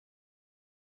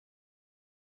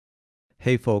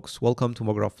Hey folks, welcome to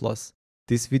MoGraph Plus.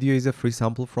 This video is a free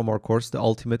sample from our course, The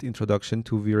Ultimate Introduction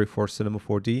to V-Ray for Cinema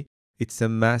 4D. It's a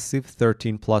massive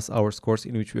 13 plus hours course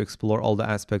in which we explore all the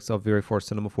aspects of V-Ray for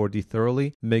Cinema 4D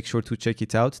thoroughly. Make sure to check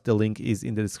it out, the link is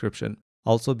in the description.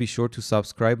 Also be sure to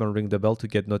subscribe and ring the bell to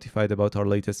get notified about our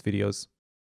latest videos.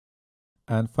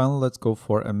 And finally, let's go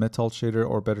for a metal shader,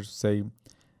 or better to say,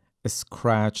 a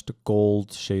scratched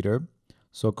gold shader.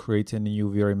 So create a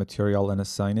new V-Ray material and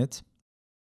assign it.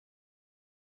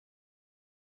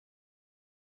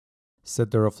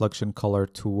 Set the reflection color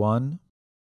to 1.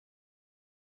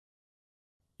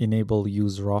 Enable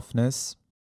use roughness.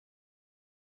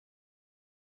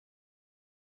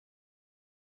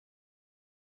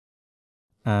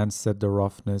 And set the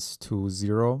roughness to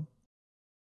 0.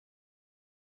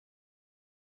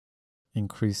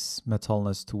 Increase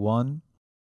metalness to 1.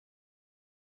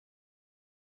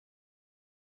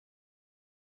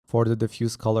 For the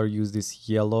diffuse color, use this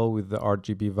yellow with the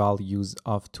RGB values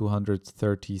of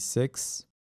 236,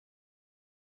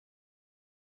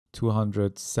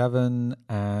 207,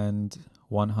 and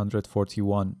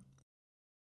 141.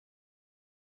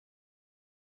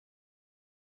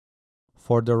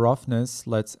 For the roughness,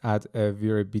 let's add a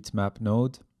V-Ray bitmap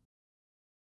node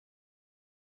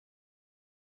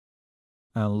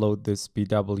and load this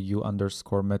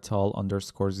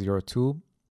bw_metal_02.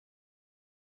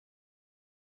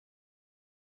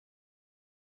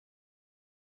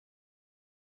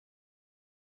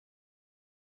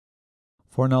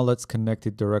 For now, let's connect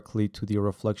it directly to the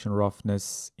reflection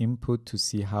roughness input to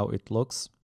see how it looks.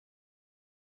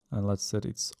 And let's set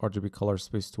its RGB color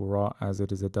space to raw as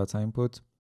it is a data input.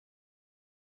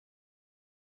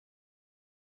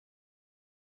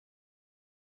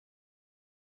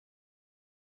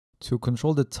 To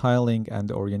control the tiling and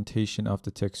the orientation of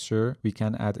the texture, we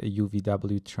can add a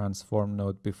UVW transform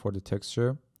node before the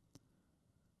texture.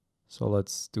 So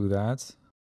let's do that.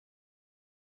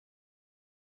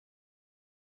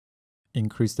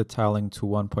 Increase the tiling to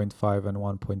 1.5 and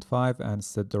 1.5 and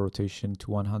set the rotation to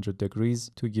 100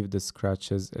 degrees to give the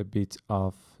scratches a bit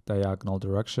of diagonal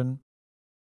direction.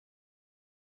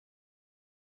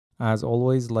 As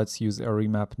always, let's use a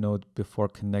remap node before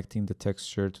connecting the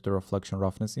texture to the reflection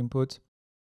roughness input.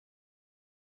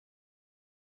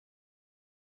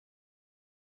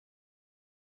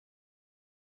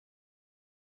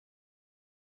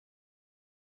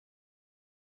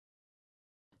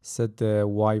 Set the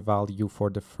Y value for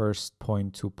the first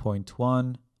point to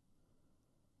 0.1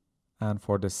 and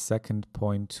for the second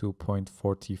point to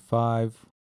 0.45.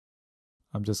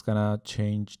 I'm just gonna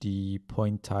change the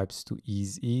point types to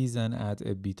ease and add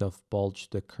a bit of bulge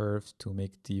to the curve to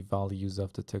make the values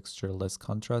of the texture less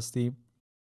contrasty.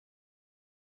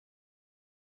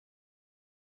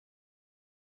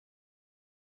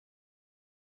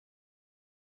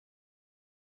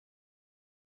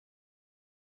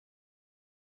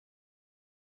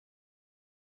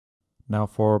 Now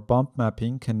for bump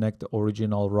mapping, connect the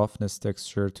original roughness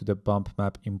texture to the bump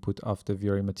map input of the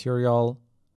V-Ray material.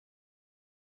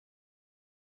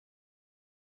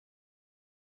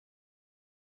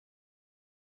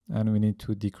 And we need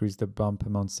to decrease the bump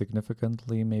amount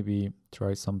significantly, maybe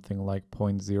try something like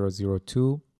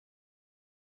 0.002.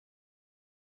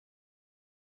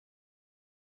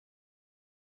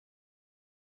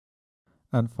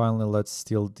 And finally, let's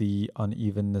steal the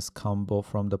unevenness combo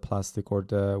from the plastic or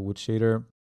the wood shader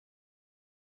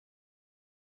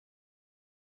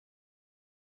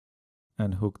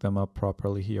and hook them up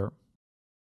properly here.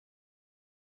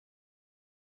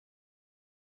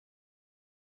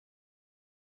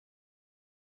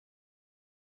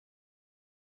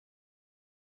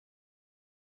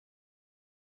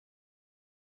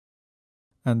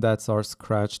 And that's our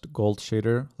scratched gold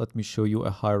shader. Let me show you a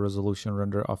high resolution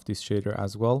render of this shader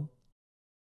as well.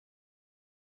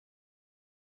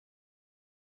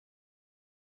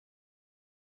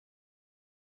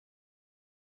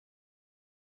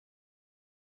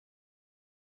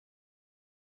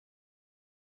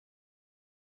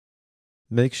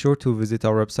 Make sure to visit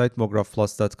our website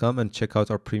mographplus.com and check out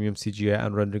our premium CGI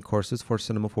and rendering courses for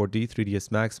Cinema 4D,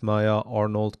 3ds Max, Maya,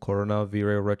 Arnold, Corona,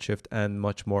 V-Ray, Redshift, and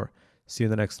much more. See you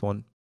in the next one.